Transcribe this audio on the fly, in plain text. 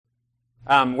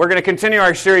We're going to continue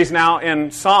our series now in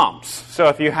Psalms. So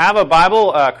if you have a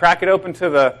Bible, crack it open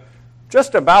to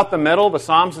just about the middle. The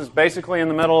Psalms is basically in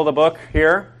the middle of the book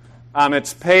here.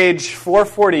 It's page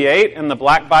 448 in the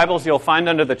black Bibles you'll find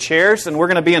under the chairs. And we're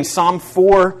going to be in Psalm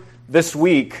 4 this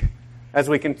week as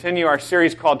we continue our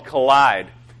series called Collide.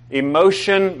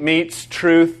 Emotion meets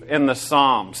truth in the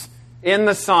Psalms. In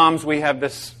the Psalms, we have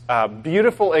this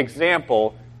beautiful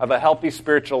example of a healthy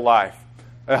spiritual life.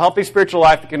 A healthy spiritual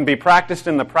life that can be practiced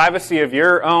in the privacy of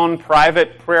your own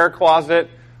private prayer closet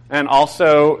and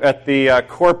also at the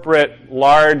corporate,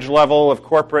 large level of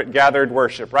corporate gathered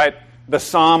worship, right? The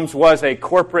Psalms was a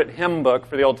corporate hymn book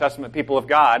for the Old Testament people of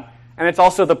God, and it's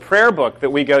also the prayer book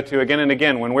that we go to again and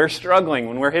again when we're struggling,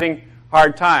 when we're hitting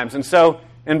hard times. And so,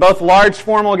 in both large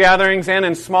formal gatherings and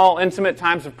in small, intimate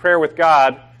times of prayer with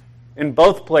God, in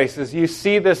both places, you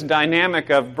see this dynamic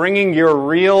of bringing your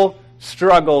real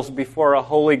struggles before a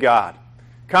holy God.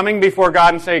 Coming before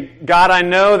God and say, God, I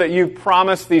know that you've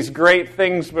promised these great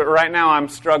things, but right now I'm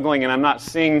struggling and I'm not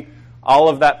seeing all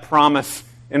of that promise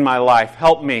in my life.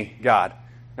 Help me, God.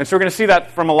 And so we're going to see that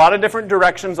from a lot of different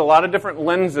directions, a lot of different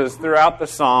lenses throughout the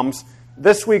Psalms.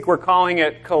 This week we're calling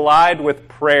it Collide with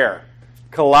Prayer.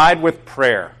 Collide with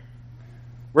Prayer.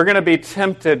 We're going to be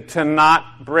tempted to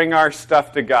not bring our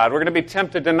stuff to God. We're going to be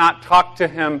tempted to not talk to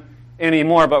Him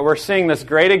anymore, but we're seeing this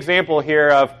great example here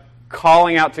of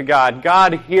calling out to God.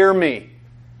 God, hear me.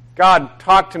 God,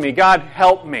 talk to me. God,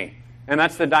 help me. And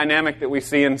that's the dynamic that we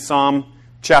see in Psalm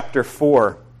chapter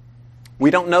 4.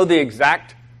 We don't know the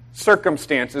exact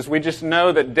circumstances. We just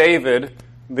know that David,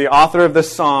 the author of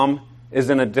this psalm,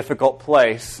 is in a difficult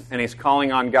place, and he's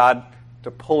calling on God to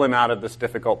pull him out of this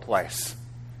difficult place.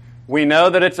 We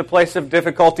know that it's a place of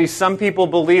difficulty. Some people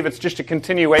believe it's just a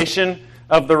continuation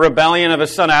of the rebellion of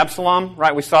his son Absalom,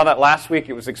 right? We saw that last week.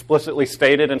 It was explicitly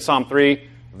stated in Psalm 3.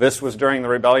 This was during the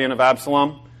rebellion of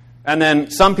Absalom. And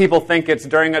then some people think it's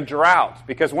during a drought,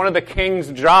 because one of the king's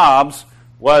jobs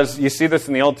was, you see this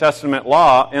in the Old Testament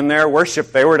law, in their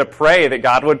worship, they were to pray that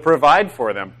God would provide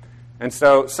for them. And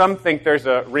so some think there's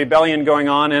a rebellion going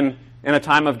on in a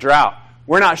time of drought.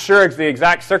 We're not sure the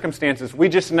exact circumstances. We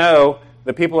just know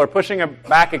that people are pushing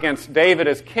back against David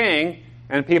as king,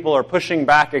 and people are pushing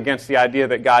back against the idea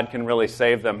that God can really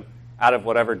save them out of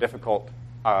whatever difficult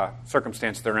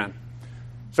circumstance they're in.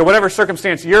 So whatever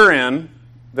circumstance you're in,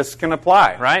 this can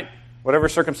apply, right? Whatever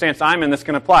circumstance I'm in, this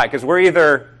can apply. Because we're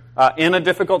either in a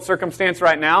difficult circumstance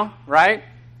right now, right?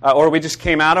 Or we just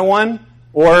came out of one,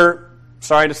 or,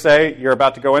 sorry to say, you're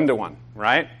about to go into one,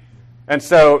 right? And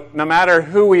so no matter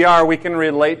who we are, we can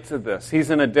relate to this. He's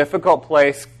in a difficult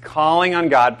place, calling on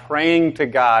God, praying to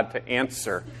God to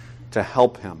answer, to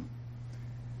help him.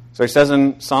 So he says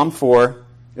in Psalm 4,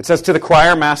 it says, to the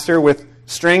choir master with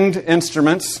stringed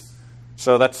instruments.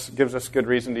 So that gives us good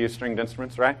reason to use stringed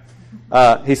instruments, right?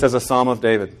 He says a psalm of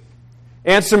David.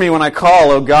 Answer me when I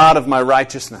call, O God of my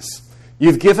righteousness.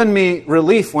 You've given me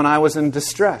relief when I was in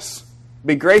distress.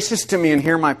 Be gracious to me and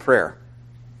hear my prayer.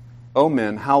 O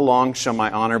men, how long shall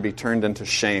my honor be turned into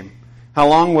shame? How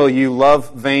long will you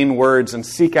love vain words and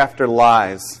seek after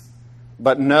lies?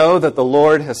 But know that the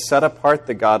Lord has set apart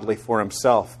the godly for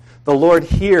himself. The Lord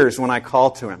hears when I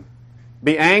call to him.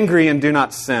 Be angry and do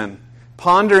not sin.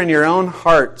 Ponder in your own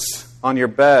hearts on your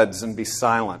beds and be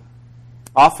silent.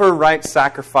 Offer right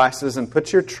sacrifices and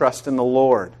put your trust in the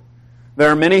Lord. There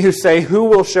are many who say, who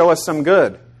will show us some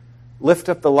good? Lift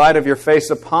up the light of your face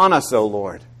upon us, O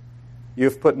Lord. You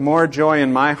have put more joy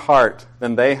in my heart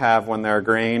than they have when their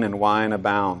grain and wine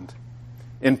abound.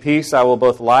 In peace I will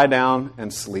both lie down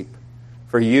and sleep.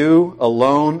 For you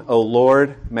alone, O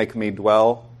Lord, make me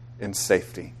dwell in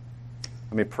safety.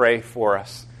 Let me pray for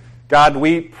us. God,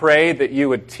 we pray that you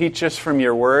would teach us from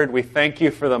your word. We thank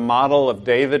you for the model of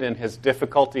David and his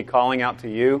difficulty calling out to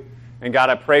you. And God,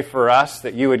 I pray for us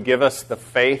that you would give us the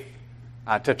faith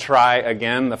to try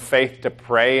again, the faith to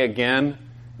pray again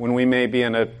when we may be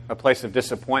in a place of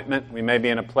disappointment. We may be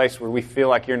in a place where we feel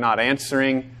like you're not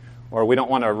answering or we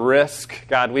don't want to risk.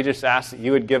 God, we just ask that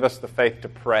you would give us the faith to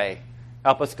pray.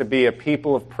 Help us to be a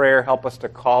people of prayer. Help us to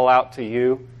call out to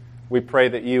you. We pray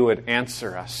that you would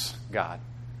answer us, God.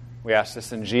 We ask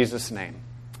this in Jesus' name.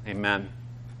 Amen.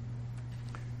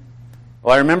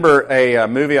 Well, I remember a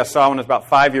movie I saw when I was about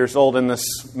 5 years old. In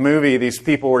this movie, these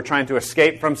people were trying to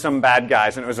escape from some bad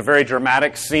guys, and it was a very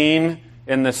dramatic scene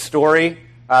in this story.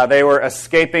 They were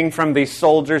escaping from these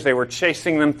soldiers. They were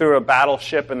chasing them through a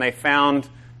battleship, and they found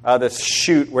this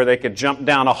chute where they could jump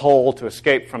down a hole to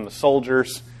escape from the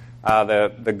soldiers.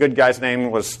 The good guy's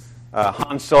name was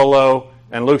Han Solo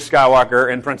and Luke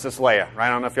Skywalker and Princess Leia. Right? I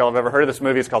don't know if y'all have ever heard of this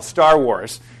movie. It's called Star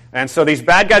Wars. And so these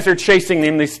bad guys are chasing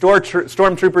them. These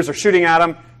stormtroopers are shooting at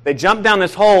them. They jump down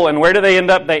this hole, and where do they end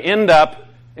up? They end up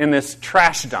in this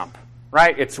trash dump,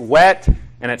 right? It's wet,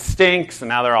 and it stinks, and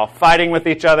now they're all fighting with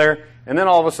each other. And then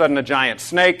all of a sudden a giant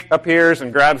snake appears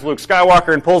and grabs Luke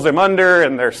Skywalker and pulls him under,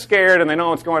 and they're scared, and they know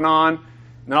what's going on. And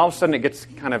then all of a sudden it gets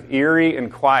kind of eerie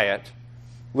and quiet.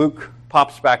 Luke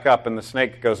pops back up, and the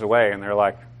snake goes away, and they're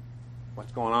like,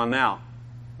 what's going on now?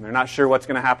 And they're not sure what's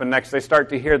going to happen next. They start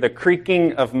to hear the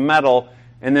creaking of metal,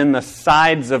 and then the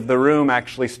sides of the room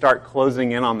actually start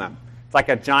closing in on them. It's like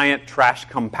a giant trash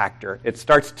compactor. It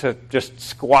starts to just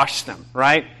squash them,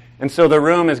 right? And so the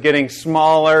room is getting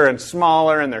smaller and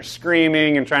smaller, and they're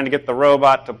screaming and trying to get the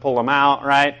robot to pull them out,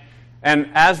 right? And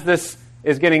as this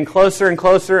is getting closer and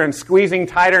closer and squeezing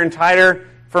tighter and tighter,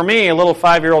 for me, a little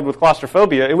 5-year-old with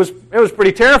claustrophobia, it was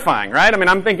pretty terrifying, right? I mean,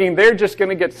 I'm thinking they're just going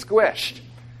to get squished.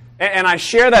 And I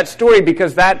share that story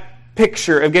because that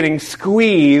picture of getting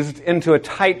squeezed into a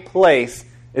tight place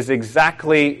is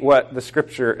exactly what the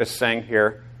Scripture is saying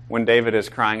here when David is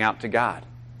crying out to God.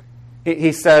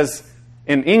 He says,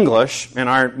 in English, in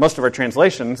most of our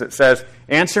translations, it says,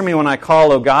 "Answer me when I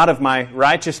call, O God of my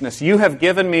righteousness. You have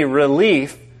given me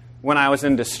relief when I was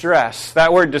in distress."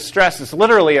 That word distress is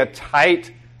literally a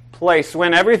tight place.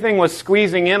 When everything was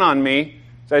squeezing in on me,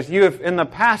 it says, in the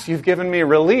past, you've given me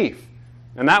relief.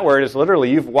 And that word is literally,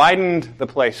 you've widened the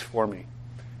place for me.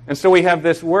 And so we have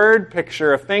this word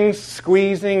picture of things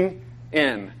squeezing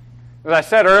in. As I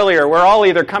said earlier, we're all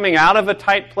either coming out of a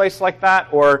tight place like that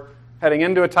or heading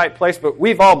into a tight place, but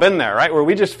we've all been there, right? Where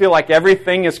we just feel like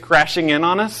everything is crashing in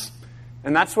on us.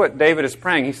 And that's what David is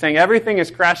praying. He's saying, everything is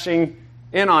crashing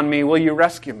in on me. Will you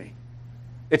rescue me?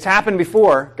 It's happened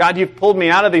before. God, you've pulled me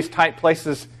out of these tight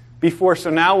places before, so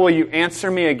now will you answer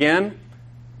me again?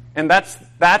 And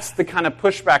that's the kind of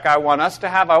pushback I want us to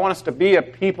have. I want us to be a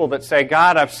people that say,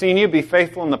 God, I've seen you be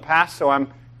faithful in the past, so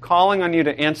I'm calling on you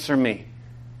to answer me.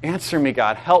 Answer me,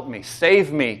 God. Help me.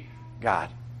 Save me, God.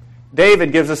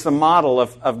 David gives us a model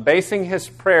of basing his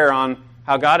prayer on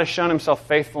how God has shown himself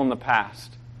faithful in the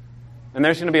past. And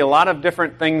there's going to be a lot of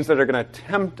different things that are going to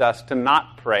tempt us to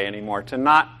not pray anymore, to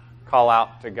not call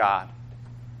out to God.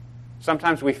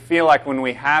 Sometimes we feel like when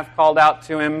we have called out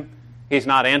to Him, He's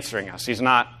not answering us. He's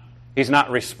not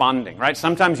responding, right?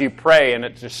 Sometimes you pray and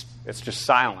it's just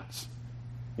silence.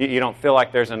 You don't feel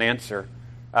like there's an answer.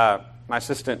 My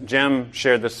assistant Jim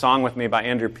shared this song with me by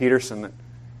Andrew Peterson that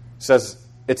says,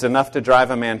 "It's enough to drive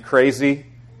a man crazy.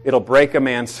 It'll break a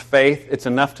man's faith. It's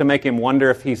enough to make him wonder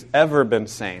if he's ever been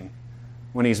sane.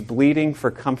 When he's bleeding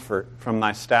for comfort from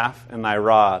thy staff and thy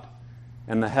rod,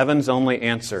 and the heaven's only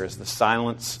answer is the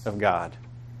silence of God."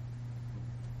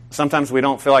 Sometimes we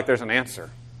don't feel like there's an answer,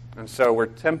 and so we're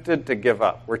tempted to give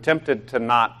up. We're tempted to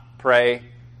not pray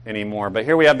anymore. But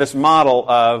here we have this model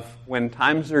of when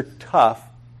times are tough,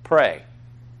 pray.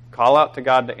 Call out to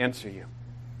God to answer you.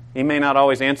 He may not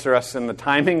always answer us in the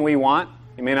timing we want.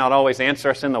 He may not always answer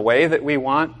us in the way that we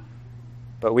want,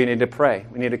 but we need to pray.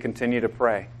 We need to continue to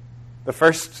pray. The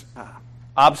first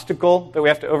obstacle that we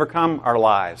have to overcome are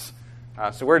lies.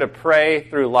 So we're to pray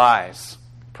through lies.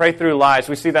 Pray through lies.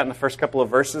 We see that in the first couple of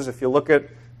verses. If you look at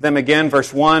them again,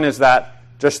 verse 1 is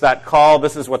just that call.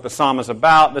 This is what the psalm is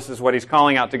about. This is what he's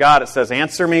calling out to God. It says,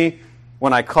 "Answer me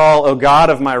when I call, O God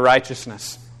of my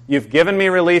righteousness. You've given me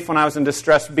relief when I was in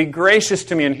distress. Be gracious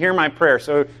to me and hear my prayer."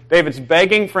 So David's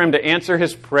begging for him to answer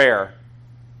his prayer.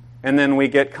 And then we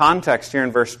get context here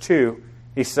in verse 2.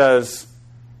 He says,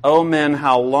 "O men,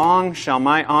 how long shall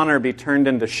my honor be turned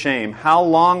into shame? How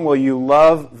long will you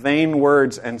love vain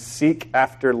words and seek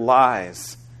after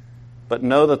lies? But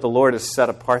know that the Lord has set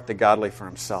apart the godly for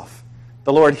Himself.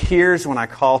 The Lord hears when I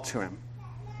call to Him."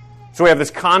 So we have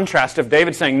this contrast of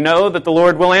David saying, "Know that the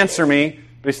Lord will answer me."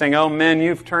 But he's saying, "Oh men,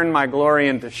 you've turned my glory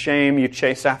into shame. You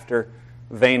chase after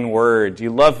vain words. You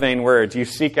love vain words. You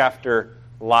seek after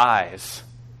lies."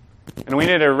 And we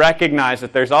need to recognize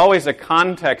that there's always a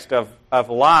context of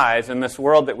lies in this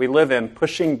world that we live in,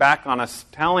 pushing back on us,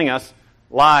 telling us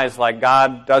lies like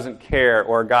God doesn't care,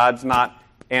 or God's not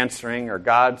answering, or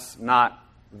God's not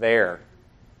there.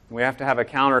 We have to have a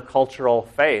countercultural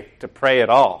faith to pray at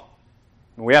all.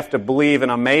 We have to believe an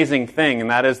amazing thing,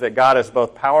 and that is that God is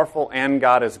both powerful and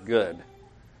God is good.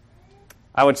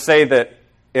 I would say that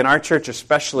in our church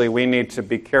especially, we need to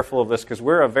be careful of this because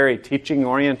we're a very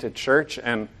teaching-oriented church,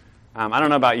 and I don't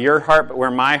know about your heart, but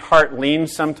where my heart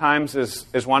leans sometimes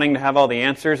is wanting to have all the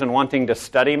answers and wanting to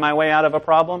study my way out of a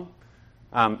problem.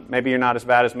 Maybe you're not as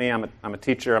bad as me. I'm a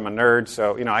teacher. I'm a nerd,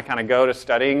 so I kind of go to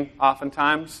studying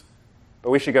oftentimes. But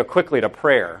we should go quickly to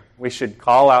prayer. We should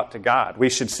call out to God. We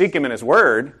should seek Him in His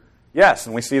Word, yes,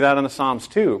 and we see that in the Psalms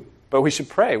too. But we should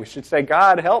pray. We should say,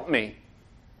 God, help me.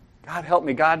 God, help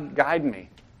me. God, guide me.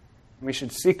 We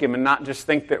should seek Him and not just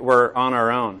think that we're on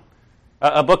our own.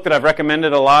 A book that I've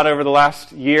recommended a lot over the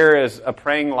last year is A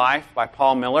Praying Life by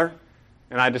Paul Miller.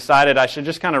 And I decided I should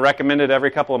just kind of recommend it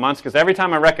every couple of months, because every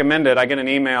time I recommend it, I get an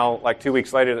email like 2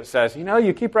 weeks later that says,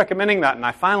 you keep recommending that, and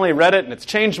I finally read it, and it's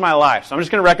changed my life. So I'm just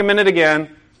going to recommend it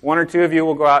again. One or two of you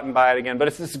will go out and buy it again. But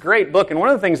it's this great book, and one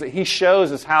of the things that he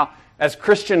shows is how, as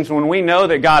Christians, when we know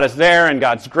that God is there, and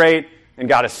God's great, and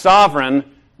God is sovereign,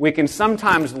 we can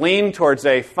sometimes lean towards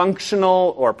a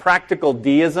functional or practical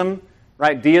deism.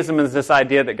 Right? Deism is this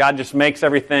idea that God just makes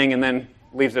everything and then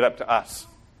leaves it up to us.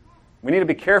 We need to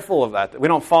be careful of that we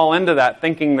don't fall into that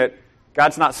thinking that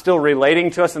God's not still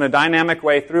relating to us in a dynamic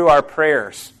way through our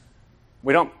prayers.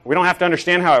 We don't have to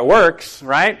understand how it works,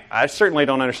 right? I certainly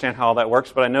don't understand how all that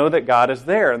works, but I know that God is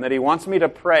there and that He wants me to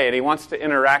pray and He wants to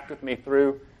interact with me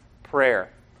through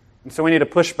prayer. And so we need to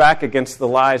push back against the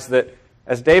lies that,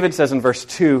 as David says in verse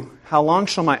 2, how long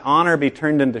shall my honor be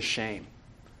turned into shame?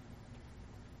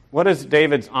 What is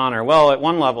David's honor? Well, at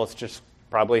one level, it's just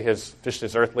probably his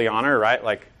earthly honor, right?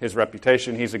 Like his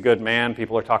reputation. He's a good man.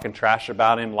 People are talking trash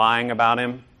about him, lying about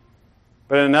him.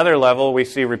 But at another level, we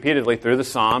see repeatedly through the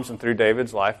Psalms and through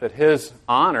David's life that his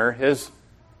honor, his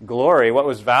glory, what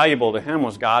was valuable to him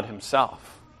was God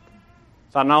Himself.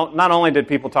 So not only did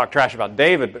people talk trash about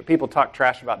David, but people talked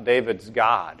trash about David's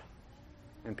God.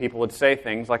 And people would say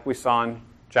things like we saw in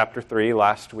chapter 3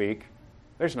 last week.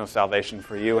 There's no salvation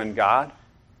for you in God.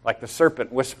 Like the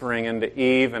serpent whispering into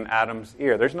Eve and Adam's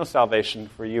ear. There's no salvation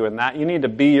for you in that. You need to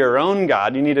be your own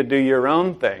God. You need to do your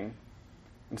own thing.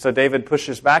 And so David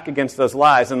pushes back against those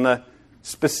lies. And the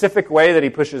specific way that he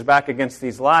pushes back against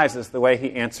these lies is the way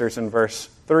he answers in verse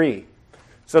 3.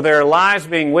 So there are lies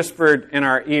being whispered in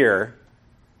our ear.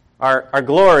 Our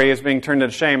glory is being turned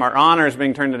into shame. Our honor is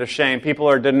being turned into shame. People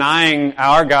are denying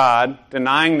our God,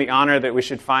 denying the honor that we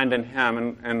should find in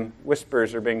Him. And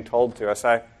whispers are being told to us.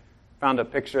 I found a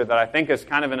picture that I think is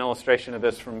kind of an illustration of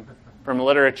this from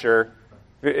literature.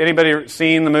 Anybody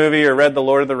seen the movie or read The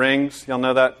Lord of the Rings? You'll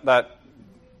know that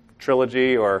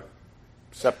trilogy or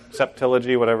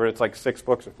septilogy, whatever. It's like 6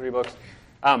 books or 3 books.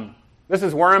 This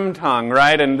is Wormtongue,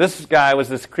 right? And this guy was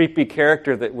this creepy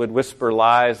character that would whisper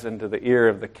lies into the ear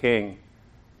of the king.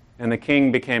 And the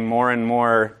king became more and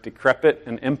more decrepit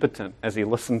and impotent as he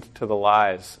listened to the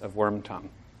lies of Wormtongue.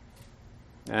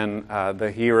 And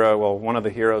the hero, one of the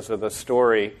heroes of the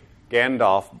story,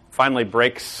 Gandalf, finally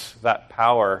breaks that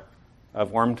power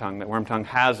of Wormtongue that Wormtongue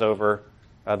has over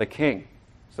the king,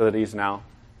 so that he's now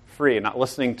free, not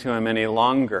listening to him any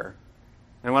longer.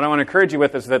 And what I want to encourage you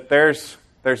with is that there's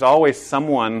always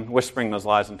someone whispering those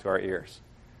lies into our ears.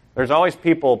 There's always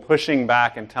people pushing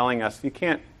back and telling us, you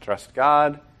can't trust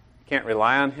God, you can't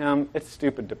rely on Him, it's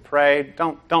stupid to pray,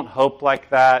 don't hope like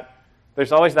that.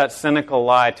 There's always that cynical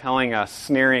lie telling us,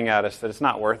 sneering at us, that it's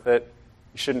not worth it,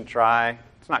 you shouldn't try,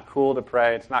 it's not cool to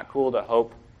pray, it's not cool to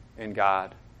hope in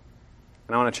God.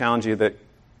 And I want to challenge you that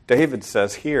David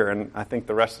says here, and I think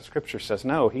the rest of Scripture says,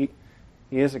 no, he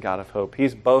is a God of hope.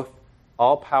 He's both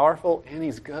all-powerful and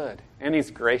He's good, and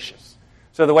He's gracious.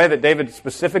 So the way that David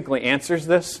specifically answers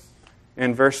this,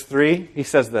 in verse 3, he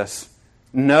says this,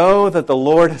 know that the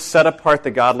Lord has set apart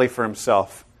the godly for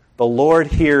Himself. The Lord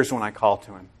hears when I call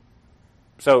to Him.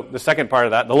 So the second part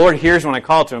of that, the Lord hears when I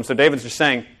call to Him. So David's just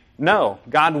saying, no,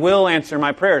 God will answer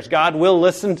my prayers. God will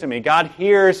listen to me. God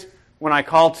hears when I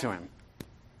call to Him.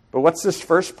 But what's this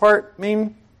first part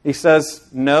mean? He says,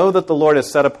 know that the Lord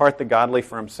has set apart the godly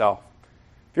for Himself.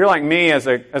 If you're like me, as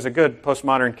a good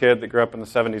postmodern kid that grew up in the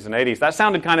 70s and 80s, that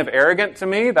sounded kind of arrogant to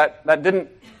me. That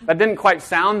didn't quite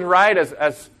sound right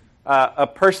as a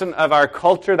person of our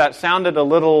culture. That sounded a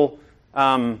little,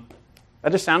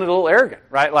 that just sounded a little arrogant,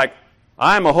 right? Like,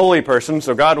 I'm a holy person,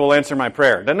 so God will answer my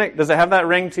prayer. Does it have that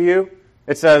ring to you?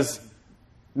 It says,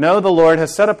 no, the Lord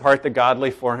has set apart the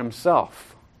godly for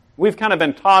Himself. We've kind of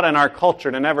been taught in our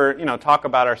culture to never, talk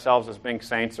about ourselves as being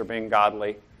saints or being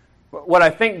godly. What I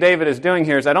think David is doing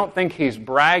here is I don't think he's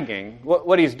bragging.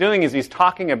 What he's doing is he's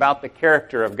talking about the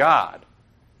character of God.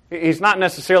 He's not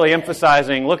necessarily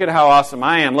emphasizing, look at how awesome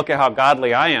I am, look at how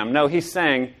godly I am. No, he's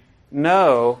saying,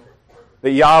 know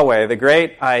that Yahweh, the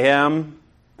great I am,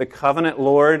 the covenant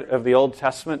Lord of the Old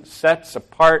Testament, sets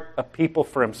apart a people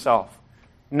for Himself.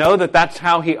 Know that that's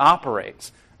how He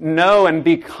operates. Know and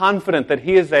be confident that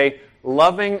He is a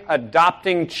loving,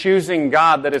 adopting, choosing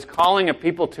God that is calling a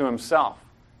people to Himself.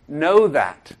 Know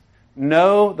that.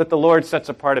 Know that the Lord sets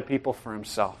apart a people for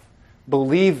Himself.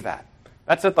 Believe that.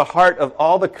 That's at the heart of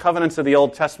all the covenants of the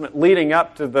Old Testament, leading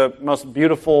up to the most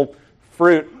beautiful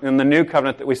fruit in the New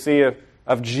Covenant that we see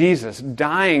of Jesus,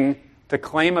 dying to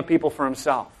claim a people for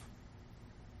himself.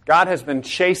 God has been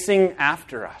chasing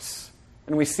after us.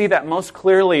 And we see that most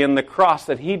clearly in the cross,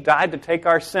 that he died to take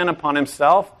our sin upon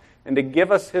himself and to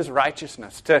give us his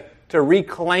righteousness, to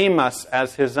reclaim us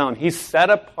as his own. He set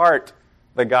apart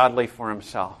the godly for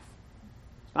himself.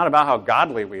 It's not about how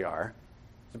godly we are.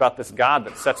 It's about this God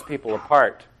that sets people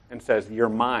apart and says, you're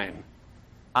mine.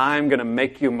 I'm going to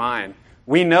make you mine.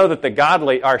 We know that the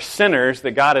godly are sinners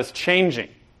that God is changing.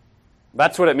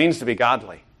 That's what it means to be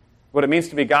godly. What it means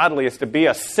to be godly is to be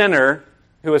a sinner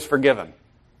who is forgiven.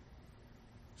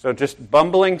 So just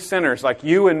bumbling sinners like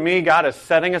you and me, God is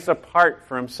setting us apart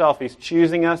for himself. He's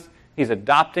choosing us. He's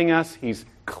adopting us. He's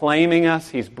claiming us.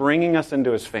 He's bringing us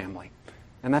into his family.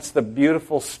 And that's the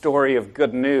beautiful story of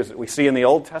good news that we see in the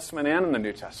Old Testament and in the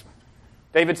New Testament.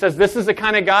 David says this is the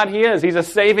kind of God he is. He's a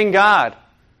saving God.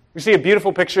 We see a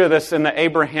beautiful picture of this in the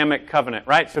Abrahamic covenant,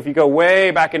 right? So if you go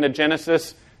way back into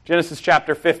Genesis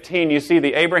chapter 15, you see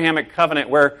the Abrahamic covenant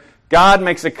where God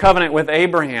makes a covenant with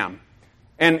Abraham.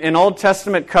 And in Old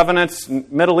Testament covenants,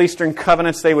 Middle Eastern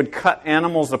covenants, they would cut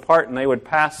animals apart and they would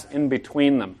pass in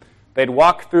between them. They'd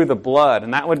walk through the blood,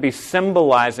 and that would be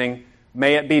symbolizing,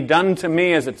 may it be done to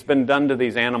me as it's been done to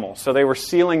these animals. So they were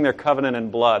sealing their covenant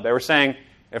in blood. They were saying,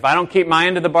 if I don't keep my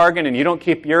end of the bargain and you don't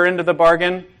keep your end of the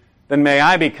bargain, then may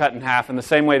I be cut in half in the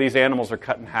same way these animals are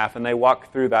cut in half, and they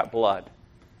walk through that blood.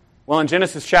 Well, in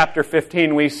Genesis chapter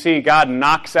 15, we see God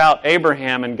knocks out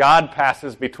Abraham, and God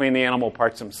passes between the animal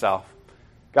parts himself.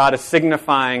 God is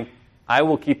signifying, I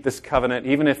will keep this covenant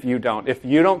even if you don't. If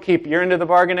you don't keep your end of the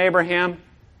bargain, Abraham,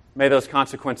 may those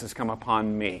consequences come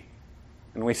upon me.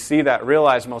 And we see that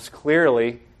realized most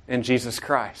clearly in Jesus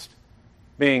Christ,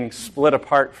 being split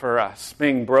apart for us,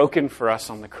 being broken for us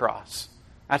on the cross.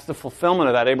 That's the fulfillment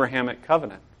of that Abrahamic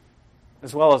covenant,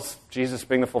 as well as Jesus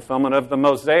being the fulfillment of the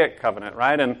Mosaic covenant,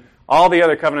 right? And all the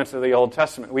other covenants of the Old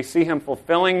Testament. We see him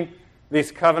fulfilling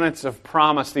these covenants of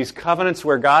promise, these covenants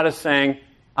where God is saying,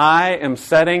 I am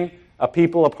setting a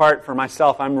people apart for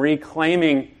myself. I'm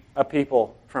reclaiming a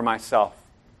people for myself.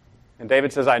 And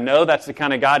David says, I know that's the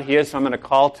kind of God he is, so I'm going to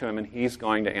call to him, and he's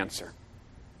going to answer.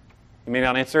 He may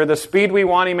not answer at the speed we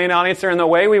want, he may not answer in the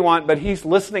way we want, but he's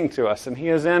listening to us, and he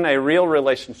is in a real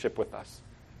relationship with us.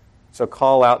 So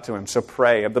call out to him. So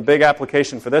pray. The big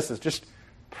application for this is just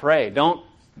pray. Don't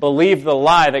believe the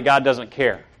lie that God doesn't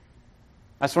care.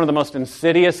 That's one of the most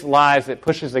insidious lies that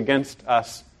pushes against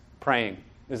us praying,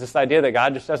 is this idea that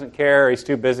God just doesn't care, he's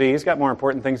too busy, he's got more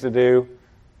important things to do.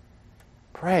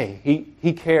 Pray.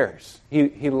 He cares.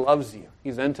 He loves you.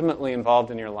 He's intimately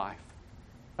involved in your life.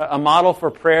 A model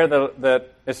for prayer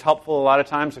that is helpful a lot of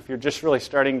times if you're just really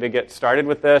starting to get started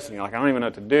with this and you're like, I don't even know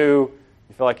what to do.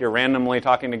 You feel like you're randomly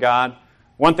talking to God.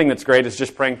 One thing that's great is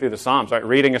just praying through the Psalms, right?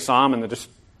 Reading a Psalm and then just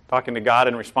talking to God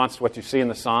in response to what you see in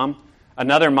the Psalm.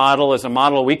 Another model is a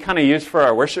model we kind of use for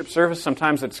our worship service.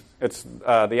 Sometimes it's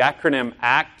the acronym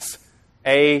ACTS,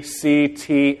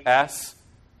 A-C-T-S,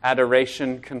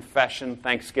 adoration, confession,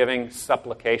 thanksgiving,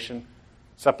 supplication.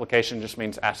 Supplication just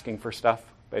means asking for stuff,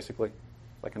 basically.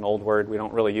 Like an old word we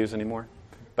don't really use anymore.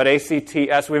 But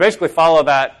ACTS, we basically follow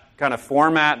that kind of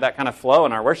format, that kind of flow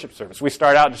in our worship service. We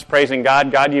start out just praising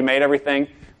God. God, you made everything.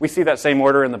 We see that same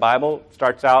order in the Bible. It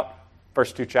starts out,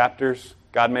 first 2 chapters,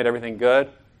 God made everything good.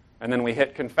 And then we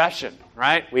hit confession,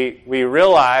 right? We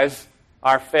realize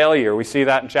our failure. We see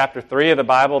that in chapter 3 of the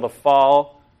Bible, the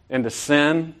fall into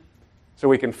sin. So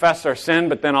we confess our sin,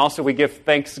 but then also we give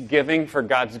thanksgiving for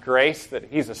God's grace, that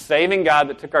he's a saving God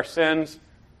that took our sins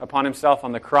upon himself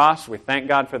on the cross. We thank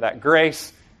God for that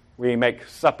grace. We make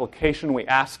supplication. We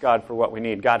ask God for what we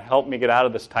need. God, help me get out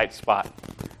of this tight spot.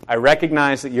 I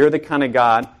recognize that you're the kind of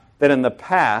God that in the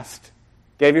past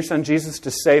gave your son Jesus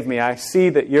to save me. I see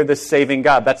that you're the saving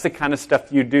God. That's the kind of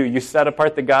stuff you do. You set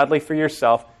apart the godly for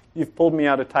yourself. You've pulled me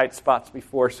out of tight spots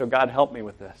before, so God, help me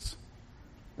with this.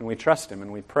 And we trust him,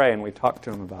 and we pray, and we talk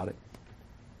to him about it.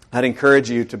 I'd encourage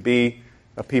you to be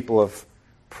a people of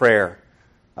prayer.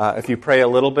 If you pray a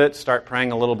little bit, start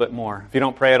praying a little bit more. If you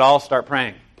don't pray at all, start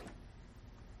praying.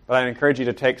 But I'd encourage you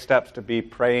to take steps to be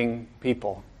praying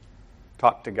people.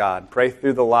 Talk to God. Pray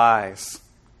through the lies.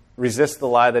 Resist the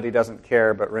lie that he doesn't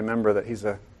care, but remember that he's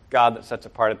a God that sets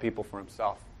apart a people for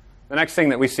himself. The next thing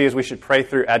that we see is we should pray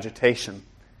through agitation.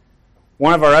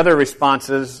 One of our other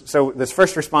responses, so this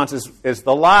first response is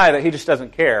the lie that he just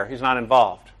doesn't care. He's not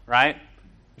involved, right?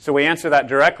 So we answer that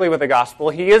directly with the gospel.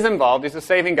 He is involved. He's a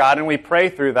saving God, and we pray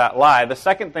through that lie. The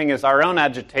second thing is our own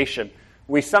agitation.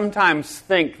 We sometimes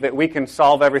think that we can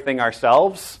solve everything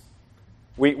ourselves.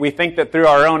 We think that through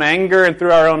our own anger and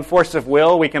through our own force of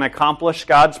will, we can accomplish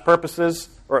God's purposes,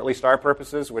 or at least our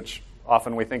purposes, which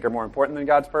often we think are more important than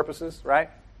God's purposes, right?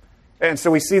 And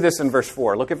so we see this in verse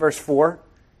 4. Look at verse 4.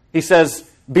 He says,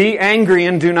 be angry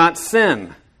and do not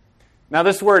sin. Now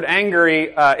this word angry,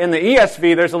 in the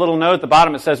ESV, there's a little note at the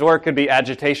bottom that says, or it could be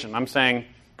agitation. I'm saying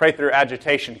pray through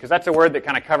agitation, because that's a word that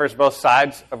kind of covers both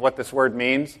sides of what this word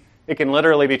means. It can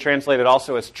literally be translated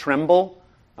also as tremble.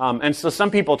 And so some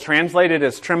people translate it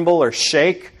as tremble or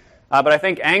shake. But I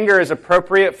think anger is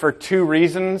appropriate for two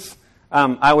reasons.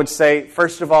 I would say,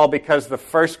 first of all, because the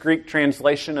first Greek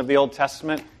translation of the Old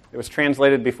Testament, it was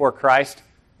translated before Christ,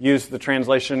 used the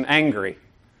translation angry.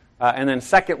 And then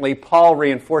secondly, Paul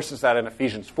reinforces that in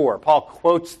Ephesians 4. Paul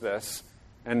quotes this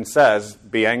and says,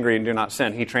 be angry and do not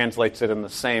sin. He translates it in the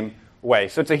same way.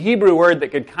 So it's a Hebrew word that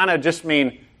could kind of just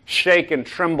mean shake and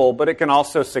tremble, but it can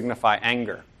also signify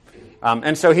anger.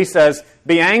 And so he says,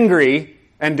 be angry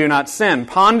and do not sin.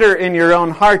 Ponder in your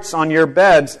own hearts on your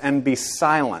beds and be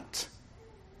silent.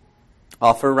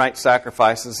 Offer right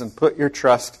sacrifices and put your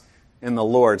trust in the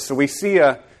Lord. So we see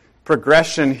a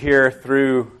progression here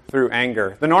through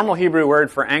anger. The normal Hebrew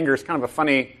word for anger is kind of a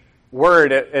funny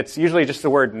word. It's usually just the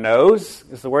word nose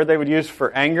is the word they would use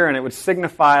for anger, and it would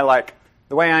signify, like,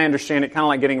 the way I understand it, kind of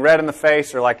like getting red in the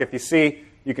face, or like if you see,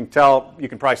 you can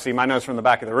probably see my nose from the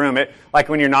back of the room. Like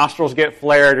when your nostrils get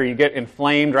flared or you get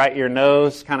inflamed, right, your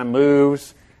nose kind of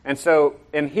moves. And so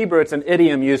in Hebrew, it's an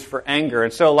idiom used for anger.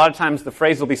 And so a lot of times the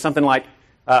phrase will be something like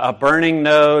a burning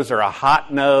nose or a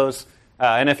hot nose.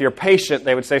 And if you're patient,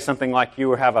 they would say something like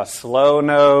you have a slow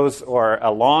nose or a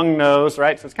long nose,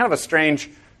 right? So it's kind of a strange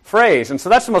phrase. And so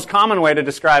that's the most common way to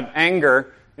describe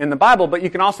anger in the Bible, but you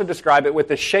can also describe it with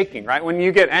the shaking, right? When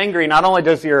you get angry, not only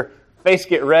does your face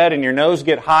get red and your nose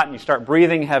get hot and you start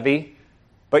breathing heavy,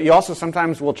 but you also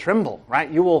sometimes will tremble, right?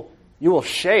 You will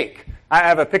shake. I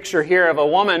have a picture here of a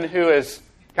woman who is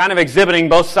kind of exhibiting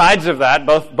both sides of that.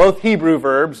 Both Hebrew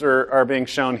verbs are being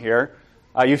shown here.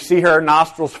 You see her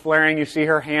nostrils flaring, you see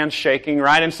her hands shaking,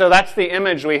 right? And so that's the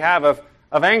image we have of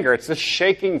anger. It's this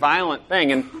shaking, violent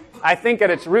thing. And I think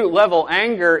at its root level,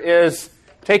 anger is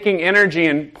taking energy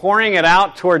and pouring it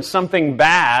out towards something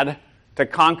bad to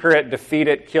conquer it, defeat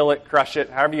it, kill it, crush it,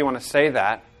 however you want to say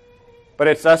that. But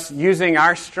it's us using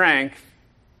our strength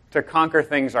to conquer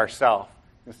things ourselves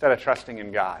instead of trusting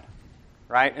in God,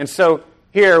 right? And so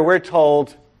here we're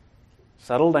told,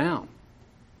 settle down.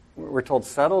 We're told,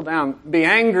 settle down. Be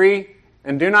angry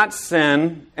and do not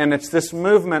sin. And it's this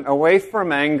movement away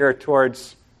from anger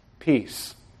towards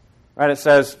peace. Right? It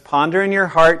says, ponder in your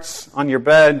hearts on your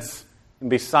beds and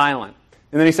be silent.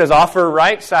 And then he says, offer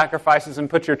right sacrifices and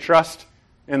put your trust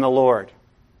in the Lord.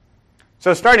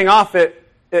 So starting off,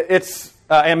 it's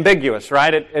ambiguous,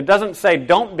 right? It doesn't say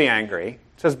don't be angry.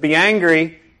 It says be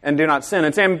angry and do not sin.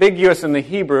 It's ambiguous in the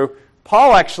Hebrew.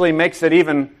 Paul actually makes it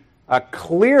even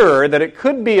clearer that it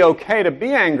could be okay to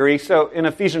be angry. So in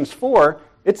Ephesians 4,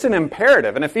 it's an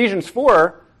imperative. In Ephesians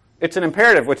 4, it's an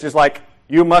imperative, which is like,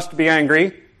 you must be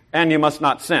angry and you must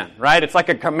not sin, right? It's like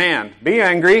a command. Be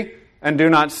angry and do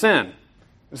not sin.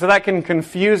 So that can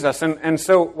confuse us. And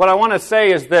so what I want to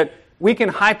say is that we can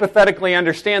hypothetically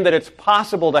understand that it's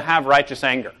possible to have righteous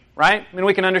anger, right? I mean,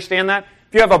 we can understand that.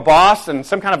 If you have a boss and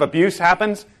some kind of abuse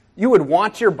happens, you would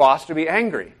want your boss to be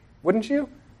angry, wouldn't you?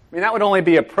 I mean, that would only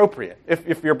be appropriate.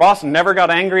 If your boss never got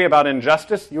angry about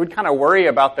injustice, you would kind of worry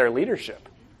about their leadership.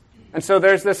 And so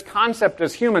there's this concept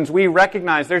as humans, we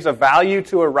recognize there's a value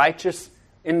to a righteous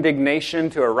indignation,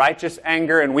 to a righteous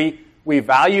anger, and we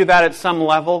value that at some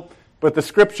level, but the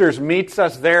Scriptures meets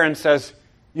us there and says,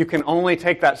 you can only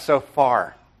take that so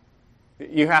far.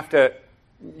 You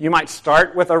might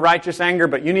start with a righteous anger,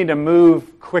 but you need to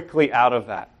move quickly out of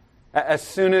that. As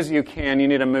soon as you can, you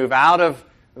need to move out of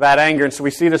that anger. And so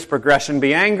we see this progression.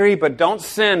 Be angry, but don't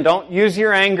sin. Don't use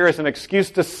your anger as an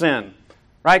excuse to sin.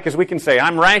 Right? Because we can say,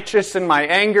 I'm righteous in my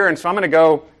anger, and so I'm going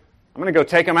to go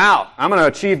take him out. I'm going to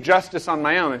achieve justice on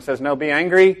my own. It says, no, be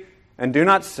angry and do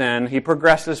not sin. He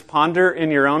progresses, ponder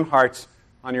in your own hearts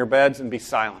on your beds and be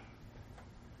silent.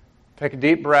 Take a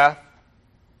deep breath.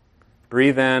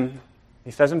 Breathe in. He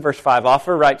says in verse 5,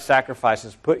 offer right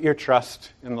sacrifices. Put your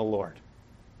trust in the Lord.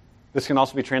 This can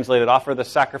also be translated, offer the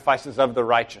sacrifices of the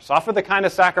righteous. Offer the kind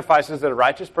of sacrifices that a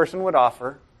righteous person would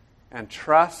offer and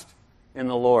trust in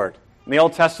the Lord. In the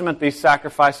Old Testament, these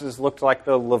sacrifices looked like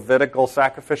the Levitical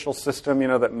sacrificial system,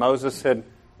 that Moses had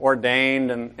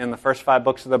ordained. And in the first 5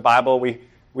 books of the Bible,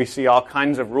 we see all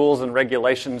kinds of rules and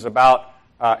regulations about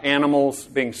animals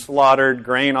being slaughtered,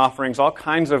 grain offerings, all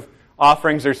kinds of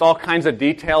offerings. There's all kinds of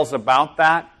details about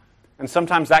that. And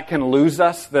sometimes that can lose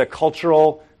us. The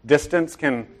cultural distance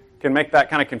can make that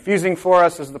kind of confusing for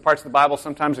us. This is the parts of the Bible,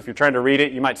 sometimes if you're trying to read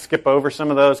it, you might skip over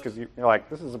some of those because you're like,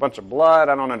 this is a bunch of blood,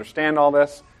 I don't understand all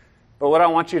this. But what I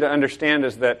want you to understand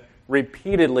is that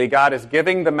repeatedly, God is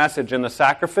giving the message in the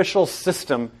sacrificial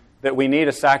system that we need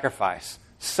a sacrifice.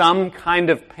 Some kind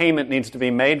of payment needs to be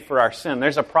made for our sin.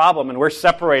 There's a problem, and we're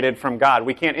separated from God.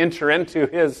 We can't enter into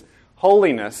His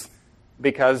holiness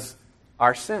because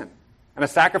our sin. And a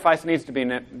sacrifice needs to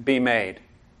be made.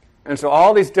 And so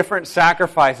all these different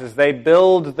sacrifices, they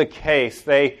build the case.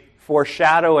 They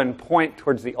foreshadow and point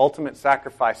towards the ultimate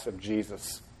sacrifice of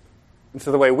Jesus. And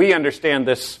so the way we understand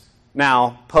this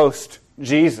now,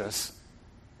 post-Jesus,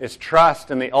 is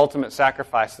trust in the ultimate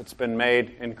sacrifice that's been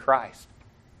made in Christ.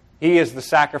 He is the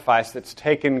sacrifice that's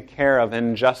taken care of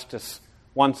injustice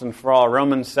once and for all.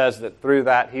 Romans says that through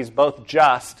that, He's both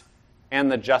just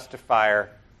and the justifier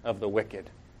of the wicked.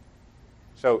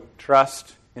 So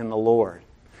trust in the Lord.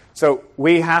 So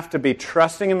we have to be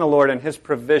trusting in the Lord and His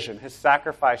provision, His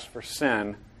sacrifice for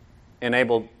sin,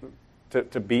 enabled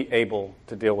to be able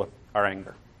to deal with our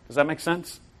anger. Does that make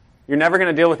sense? You're never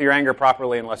going to deal with your anger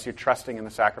properly unless you're trusting in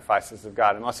the sacrifices of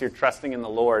God, unless you're trusting in the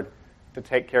Lord to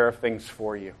take care of things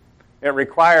for you. It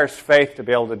requires faith to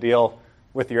be able to deal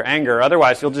with your anger.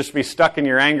 Otherwise, you'll just be stuck in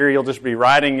your anger. You'll just be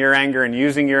riding your anger and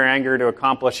using your anger to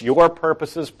accomplish your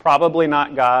purposes, probably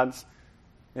not God's.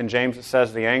 In James, it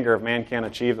says the anger of man can't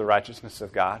achieve the righteousness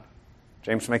of God.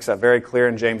 James makes that very clear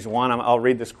in James 1. I'll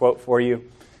read this quote for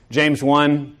you. James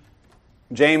 1,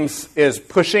 James is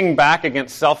pushing back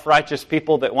against self-righteous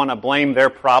people that want to blame their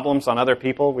problems on other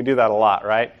people. We do that a lot,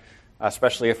 right?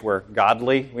 Especially if we're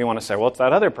godly. We want to say, well, it's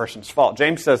that other person's fault.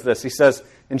 James says this. He says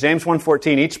in James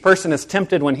 1:14, each person is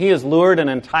tempted when he is lured and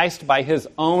enticed by his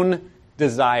own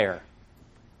desire.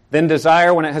 Then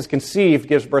desire, when it has conceived,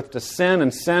 gives birth to sin,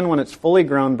 and sin, when it's fully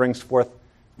grown, brings forth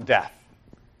death.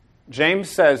 James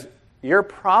says, your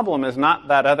problem is not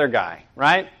that other guy,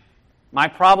 right? My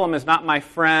problem is not my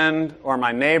friend or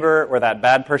my neighbor or that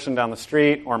bad person down the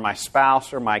street or my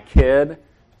spouse or my kid.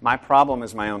 My problem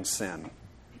is my own sin.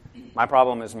 My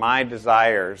problem is my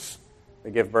desires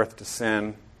that give birth to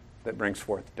sin that brings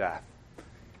forth death.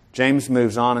 James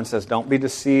moves on and says, don't be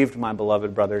deceived, my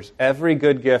beloved brothers. Every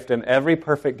good gift and every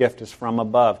perfect gift is from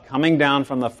above, coming down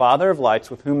from the Father of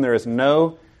lights, with whom there is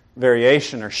no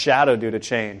variation or shadow due to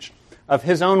change. Of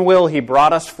His own will He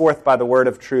brought us forth by the word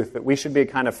of truth, that we should be a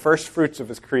kind of first fruits of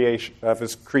His creation, of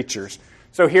His creatures.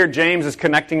 So here James is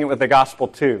connecting it with the gospel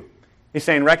too. He's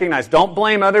saying, recognize, don't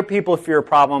blame other people for your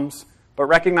problems, but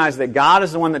recognize that God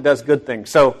is the one that does good things.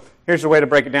 So here's the way to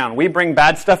break it down. We bring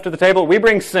bad stuff to the table. We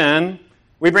bring sin.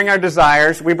 We bring our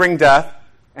desires, we bring death,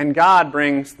 and God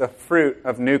brings the fruit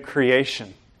of new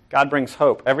creation. God brings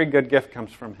hope. Every good gift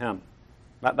comes from Him.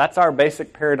 That's our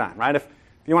basic paradigm, right? If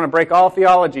you want to break all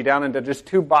theology down into just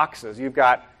two boxes, you've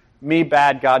got me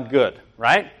bad, God good,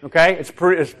 right? Okay? It's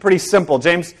pretty simple.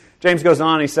 James goes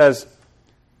on and he says,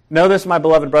 know this, my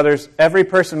beloved brothers, every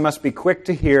person must be quick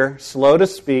to hear, slow to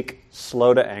speak,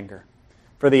 slow to anger.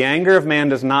 For the anger of man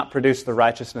does not produce the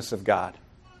righteousness of God.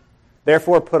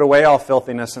 Therefore put away all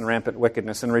filthiness and rampant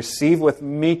wickedness, and receive with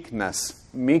meekness,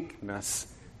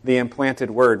 the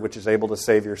implanted word which is able to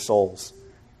save your souls.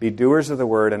 Be doers of the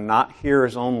word and not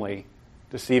hearers only,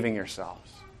 deceiving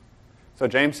yourselves. So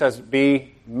James says,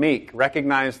 be meek.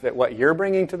 Recognize that what you're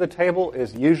bringing to the table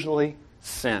is usually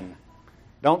sin.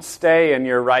 Don't stay in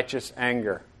your righteous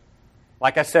anger.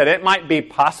 Like I said, it might be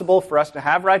possible for us to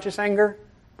have righteous anger,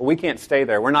 but we can't stay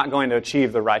there. We're not going to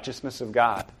achieve the righteousness of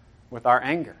God with our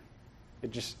anger.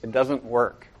 It doesn't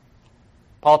work.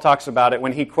 Paul talks about it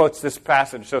when he quotes this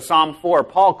passage. So Psalm 4,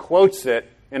 Paul quotes it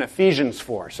in Ephesians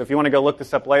 4. So if you want to go look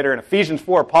this up later, in Ephesians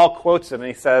 4, Paul quotes it and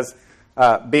he says,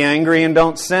 be angry and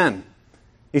don't sin.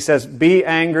 He says, be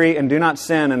angry and do not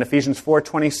sin in Ephesians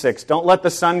 4:26. Don't let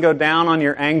the sun go down on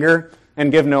your anger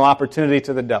and give no opportunity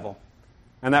to the devil.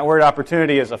 And that word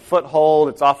opportunity is a foothold.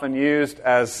 It's often used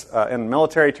as, in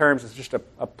military terms, it's just a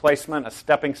placement, a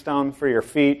stepping stone for your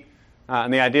feet.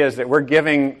 And the idea is that we're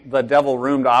giving the devil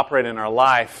room to operate in our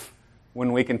life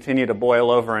when we continue to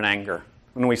boil over in anger.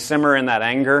 When we simmer in that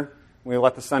anger, when we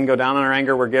let the sun go down on our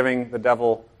anger, we're giving the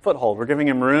devil foothold. We're giving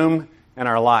him room in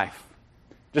our life.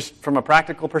 Just from a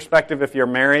practical perspective, if you're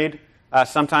married,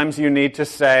 sometimes you need to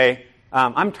say,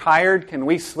 I'm tired, can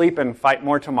we sleep and fight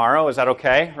more tomorrow? Is that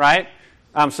okay, right?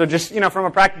 So just, from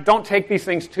a practical, don't take these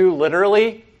things too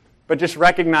literally. But just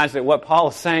recognize that what Paul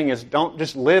is saying is don't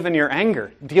just live in your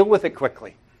anger. Deal with it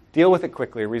quickly. Deal with it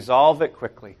quickly. Resolve it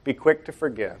quickly. Be quick to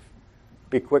forgive.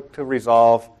 Be quick to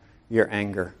resolve your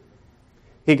anger.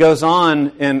 He goes on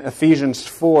in Ephesians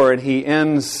 4, and he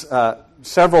ends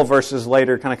several verses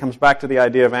later, kind of comes back to the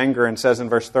idea of anger and says in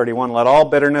verse 31, let all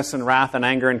bitterness and wrath and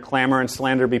anger and clamor and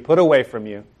slander be put away from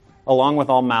you, along with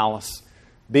all malice.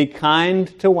 Be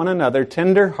kind to one another,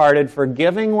 tender-hearted,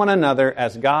 forgiving one another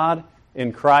as God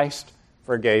in Christ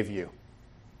forgave you.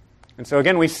 And so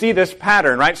again, we see this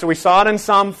pattern, right? So we saw it in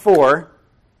Psalm 4.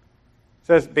 It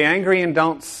says, be angry and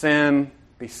don't sin.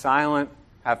 Be silent,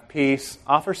 have peace,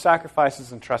 offer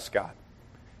sacrifices, and trust God.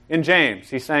 In James,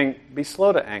 he's saying, be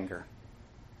slow to anger.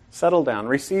 Settle down.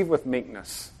 Receive with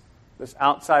meekness this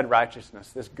outside righteousness,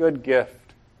 this good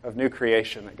gift of new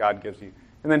creation that God gives you.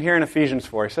 And then here in Ephesians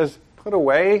 4, he says, put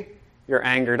away your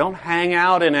anger. Don't hang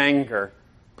out in anger.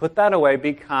 Put that away.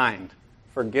 Be kind.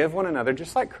 Forgive one another,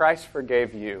 just like Christ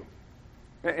forgave you.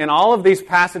 In all of these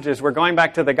passages, we're going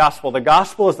back to the gospel. The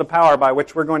gospel is the power by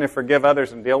which we're going to forgive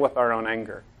others and deal with our own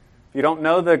anger. If you don't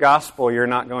know the gospel, you're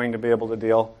not going to be able to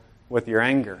deal with your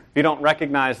anger. If you don't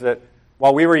recognize that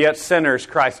while we were yet sinners,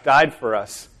 Christ died for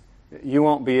us, you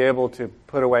won't be able to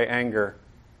put away anger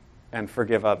and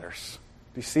forgive others.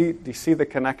 Do you see the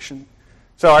connection?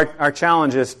 So our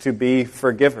challenge is to be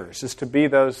forgivers, is to be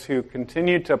those who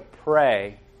continue to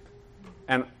pray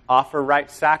and offer right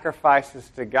sacrifices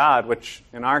to God, which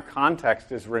in our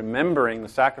context is remembering the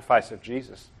sacrifice of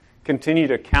Jesus. Continue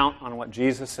to count on what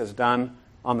Jesus has done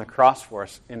on the cross for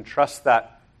us. Entrust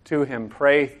that to Him.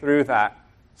 Pray through that.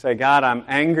 Say, God, I'm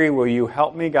angry. Will you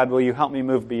help me? God, will you help me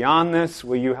move beyond this?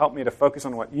 Will you help me to focus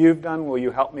on what you've done? Will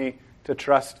you help me to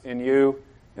trust in you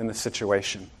in the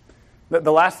situation?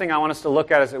 The last thing I want us to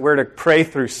look at is that we're to pray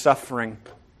through suffering.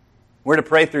 We're to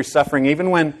pray through suffering.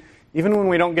 Even when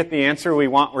we don't get the answer we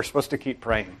want, we're supposed to keep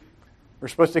praying. We're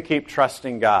supposed to keep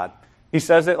trusting God. He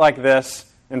says it like this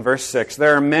in verse 6.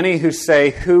 There are many who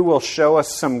say, who will show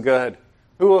us some good?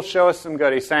 Who will show us some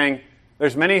good? He's saying,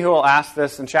 there's many who will ask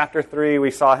this. In chapter 3, we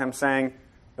saw him saying,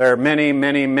 there are many,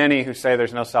 many, many who say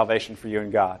there's no salvation for you in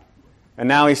God. And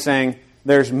now he's saying,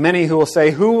 there's many who will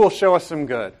say, who will show us some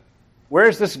good?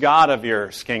 Where's this God of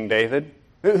yours, King David?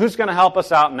 Who's going to help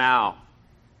us out now?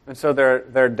 And so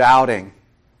they're doubting.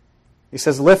 He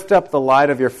says, lift up the light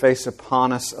of your face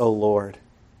upon us, O Lord.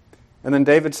 And then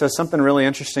David says something really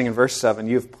interesting in verse 7.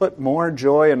 You've put more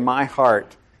joy in my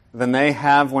heart than they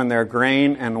have when their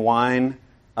grain and wine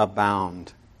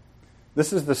abound.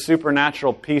 This is the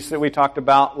supernatural peace that we talked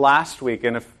about last week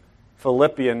in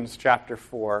Philippians chapter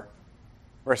 4,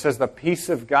 where it says the peace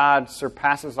of God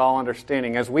surpasses all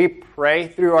understanding. As we pray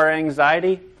through our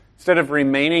anxiety, instead of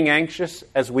remaining anxious,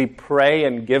 as we pray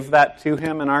and give that to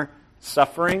Him in our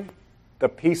suffering, the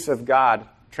peace of God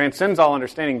transcends all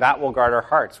understanding. That will guard our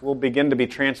hearts. We'll begin to be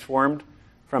transformed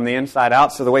from the inside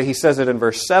out. So the way he says it in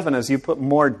verse 7 is, you put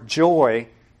more joy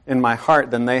in my heart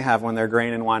than they have when their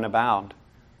grain and wine abound.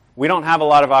 We don't have a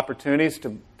lot of opportunities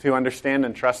to understand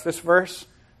and trust this verse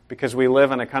because we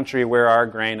live in a country where our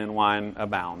grain and wine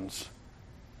abounds.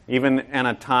 Even in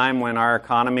a time when our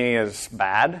economy is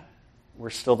bad, we're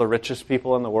still the richest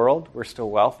people in the world. We're still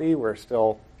wealthy. We're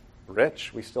still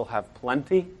rich. We still have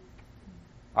plenty.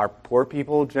 Our poor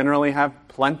people generally have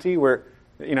plenty.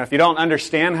 If you don't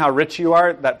understand how rich you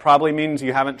are, that probably means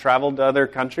you haven't traveled to other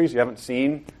countries. You haven't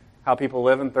seen how people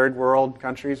live in third world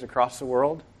countries across the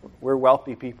world. We're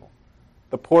wealthy people.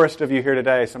 The poorest of you here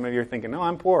today, some of you are thinking, no,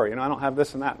 I'm poor. I don't have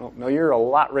this and that. No, you're a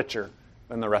lot richer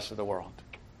than the rest of the world.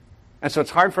 And so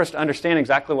it's hard for us to understand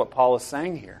exactly what Paul is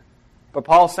saying here. But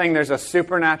Paul is saying there's a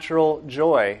supernatural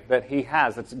joy that he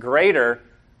has that's greater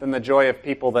than the joy of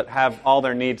people that have all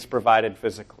their needs provided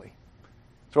physically.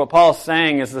 So what Paul is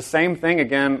saying is the same thing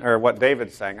again, or what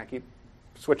David's saying. I keep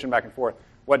switching back and forth.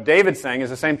 What David's saying is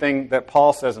the same thing that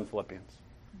Paul says in Philippians.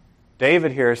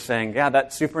 David here is saying, yeah,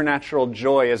 that supernatural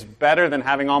joy is better than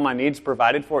having all my needs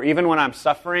provided for. Even when I'm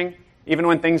suffering, even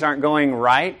when things aren't going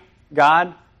right,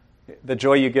 God, the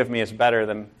joy you give me is better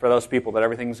than for those people that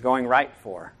everything's going right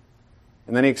for.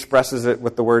 And then he expresses it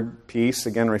with the word peace,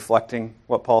 again reflecting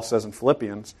what Paul says in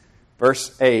Philippians.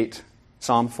 Verse 8,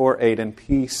 Psalm 4:8, in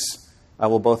peace I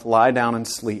will both lie down and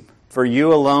sleep. For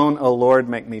you alone, O Lord,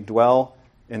 make me dwell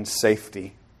in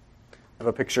safety. I have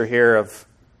a picture here of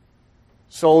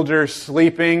soldiers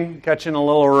sleeping, catching a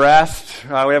little rest. We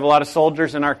have a lot of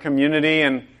soldiers in our community,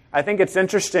 and I think it's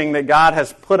interesting that God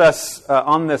has put us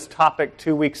on this topic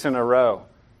 2 weeks in a row.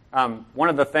 One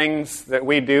of the things that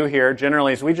we do here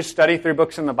generally is we just study through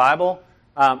books in the Bible.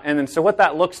 And then so what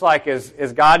that looks like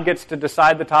is God gets to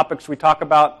decide the topics we talk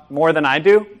about more than I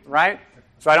do, right?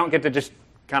 So I don't get to just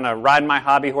kind of ride my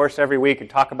hobby horse every week and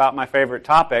talk about my favorite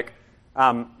topic.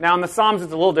 Now in the Psalms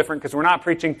it's a little different because we're not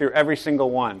preaching through every single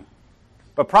one.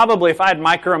 But probably if I had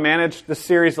micromanaged this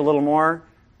series a little more,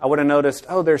 I would have noticed,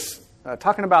 there's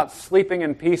talking about sleeping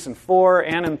in peace in 4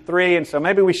 and in 3, and so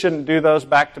maybe we shouldn't do those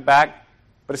back to back.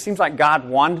 But it seems like God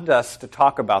wanted us to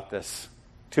talk about this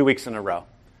 2 weeks in a row.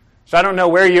 So I don't know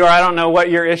where you are. I don't know what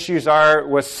your issues are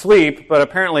with sleep, but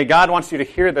apparently God wants you to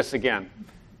hear this again.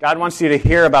 God wants you to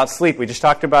hear about sleep. We just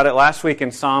talked about it last week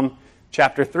in Psalm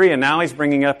chapter 3, and now he's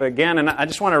bringing it up again. And I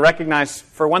just want to recognize,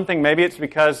 for one thing, maybe it's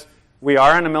because we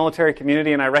are in a military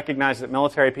community, and I recognize that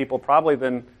military people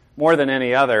probably more than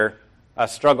any other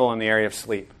struggle in the area of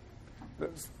sleep.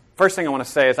 First thing I want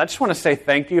to say is I just want to say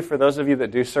thank you for those of you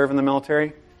that do serve in the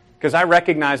military, because I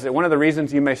recognize that one of the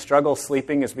reasons you may struggle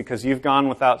sleeping is because you've gone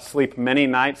without sleep many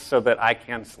nights so that I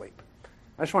can sleep.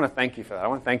 I just want to thank you for that. I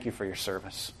want to thank you for your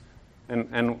service.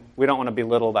 And we don't want to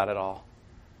belittle that at all.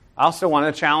 I also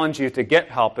want to challenge you to get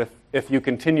help if you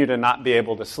continue to not be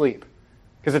able to sleep,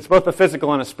 because it's both a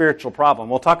physical and a spiritual problem.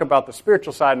 We'll talk about the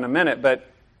spiritual side in a minute, but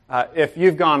if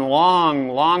you've gone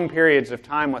long periods of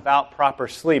time without proper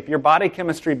sleep, your body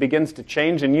chemistry begins to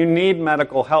change, and you need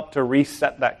medical help to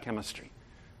reset that chemistry.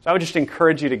 So I would just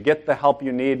encourage you to get the help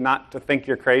you need, not to think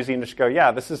you're crazy and just go,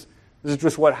 yeah, this is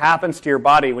just what happens to your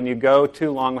body when you go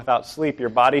too long without sleep. Your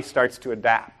body starts to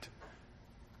adapt,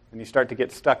 and you start to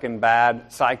get stuck in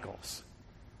bad cycles.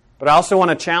 But I also want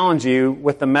to challenge you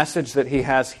with the message that he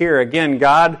has here. Again,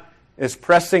 God is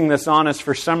pressing this on us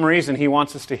for some reason. He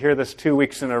wants us to hear this 2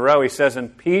 weeks in a row. He says, "In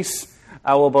peace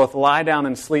I will both lie down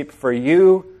and sleep, for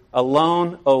you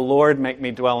alone, O Lord, make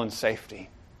me dwell in safety."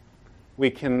 We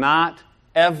cannot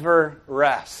ever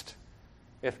rest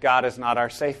if God is not our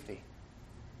safety.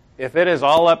 If it is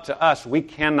all up to us, we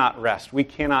cannot rest. We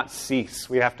cannot cease.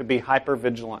 We have to be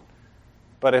hyper-vigilant.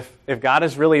 But if God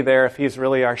is really there, if he's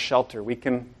really our shelter, we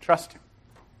can trust him.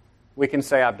 We can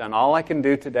say, I've done all I can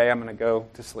do today. I'm going to go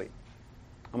to sleep.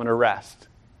 I'm going to rest.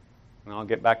 And I'll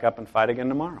get back up and fight again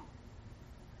tomorrow.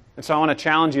 And so I want to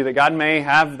challenge you that God may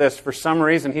have this for some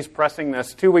reason. He's pressing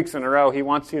this 2 weeks in a row. He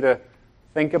wants you to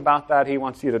think about that. He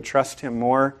wants you to trust him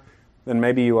more than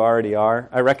maybe you already are.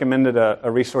 I recommended a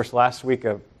resource last week,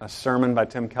 a sermon by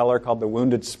Tim Keller called The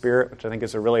Wounded Spirit, which I think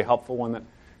is a really helpful one that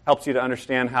helps you to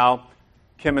understand how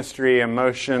chemistry,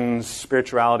 emotions,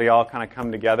 spirituality all kind of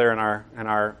come together in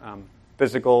our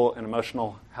physical and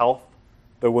emotional health.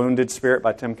 The Wounded Spirit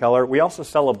by Tim Keller. We also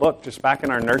sell a book just back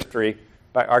in our nursery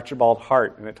by Archibald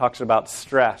Hart, and it talks about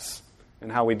stress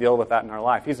and how we deal with that in our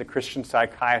life. He's a Christian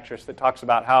psychiatrist that talks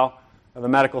about how the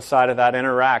medical side of that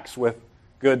interacts with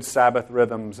good Sabbath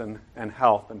rhythms and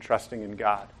health and trusting in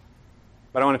God.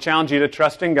 But I want to challenge you to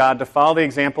trust in God, to follow the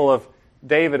example of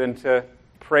David, and to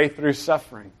pray through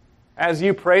suffering. As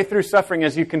you pray through suffering,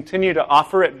 as you continue to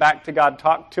offer it back to God,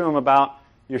 talk to him about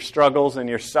your struggles and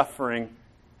your suffering,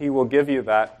 he will give you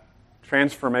that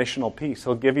transformational peace.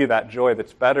 He'll give you that joy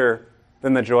that's better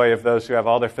than the joy of those who have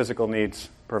all their physical needs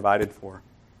provided for.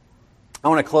 I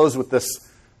want to close with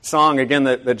this song again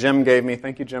that Jim gave me.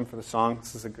 Thank you, Jim, for the song.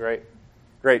 This is a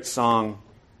great song.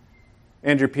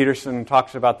 Andrew Peterson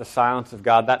talks about the silence of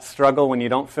God, that struggle when you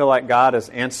don't feel like God is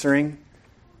answering.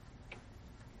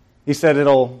 He said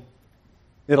it'll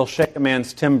shake a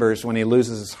man's timbers when he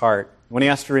loses his heart, when he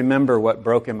has to remember what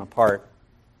broke him apart.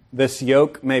 This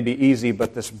yoke may be easy,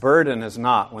 but this burden is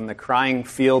not, when the crying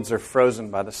fields are frozen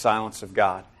by the silence of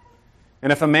God.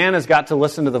 And if a man has got to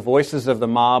listen to the voices of the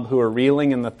mob who are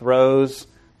reeling in the throes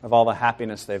of all the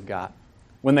happiness they've got,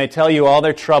 when they tell you all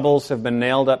their troubles have been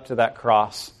nailed up to that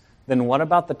cross, then what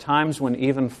about the times when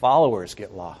even followers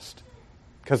get lost?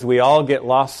 Because we all get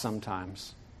lost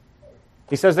sometimes.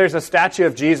 He says there's a statue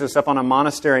of Jesus up on a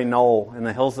monastery knoll in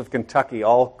the hills of Kentucky,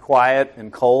 all quiet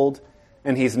and cold,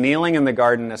 and he's kneeling in the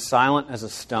garden as silent as a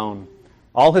stone.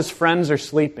 All his friends are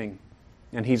sleeping,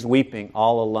 and he's weeping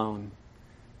all alone.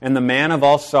 And the man of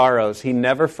all sorrows, he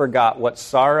never forgot what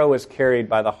sorrow is carried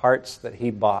by the hearts that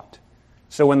he bought.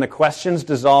 So when the questions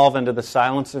dissolve into the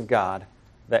silence of God,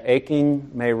 the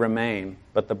aching may remain,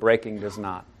 but the breaking does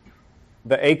not.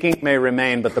 The aching may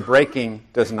remain, but the breaking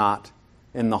does not,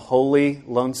 in the holy,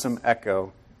 lonesome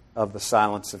echo of the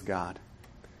silence of God.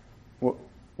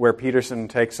 Where Peterson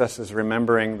takes us is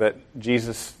remembering that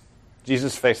Jesus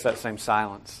faced that same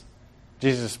silence.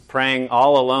 Jesus praying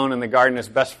all alone in the garden. His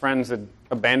best friends had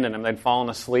abandoned him. They'd fallen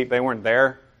asleep. They weren't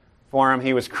there for him.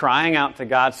 He was crying out to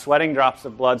God, sweating drops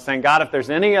of blood, saying, God, if there's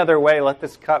any other way, let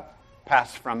this cup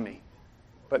pass from me.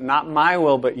 But not my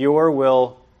will, but your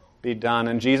will be done.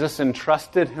 And Jesus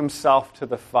entrusted himself to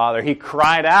the Father. He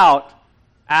cried out,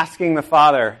 asking the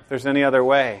Father, if there's any other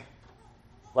way,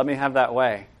 let me have that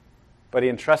way. But he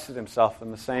entrusted himself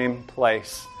in the same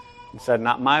place and said,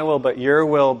 not my will, but your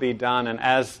will be done. And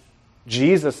as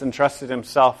Jesus entrusted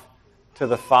himself to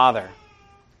the Father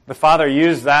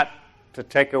used that to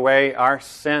take away our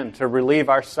sin, to relieve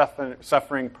our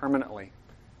suffering permanently,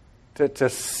 to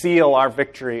seal our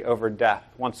victory over death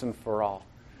once and for all.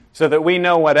 So that we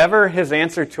know whatever his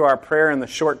answer to our prayer in the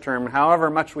short term, however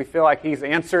much we feel like he's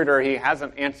answered or he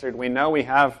hasn't answered, we know we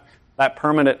have that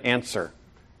permanent answer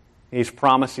He's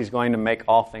promised He's going to make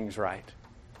all things right.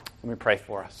 Let me pray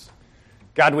for us.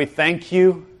 God, we thank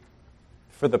You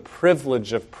for the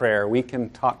privilege of prayer. We can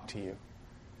talk to You.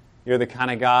 You're the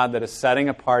kind of God that is setting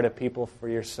apart a people for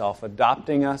Yourself,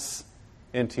 adopting us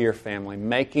into Your family,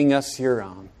 making us Your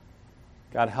own.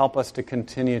 God, help us to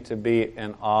continue to be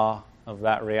in awe of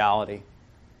that reality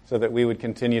so that we would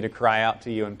continue to cry out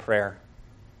to You in prayer.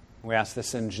 We ask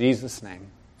this in Jesus' name.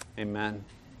 Amen.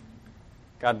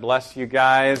 God bless you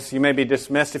guys. You may be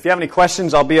dismissed. If you have any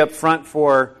questions, I'll be up front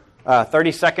for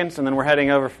 30 seconds, and then we're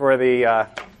heading over for the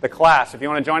class. If you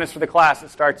want to join us for the class, it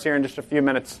starts here in just a few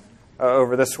minutes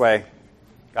over this way.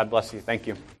 God bless you. Thank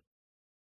you.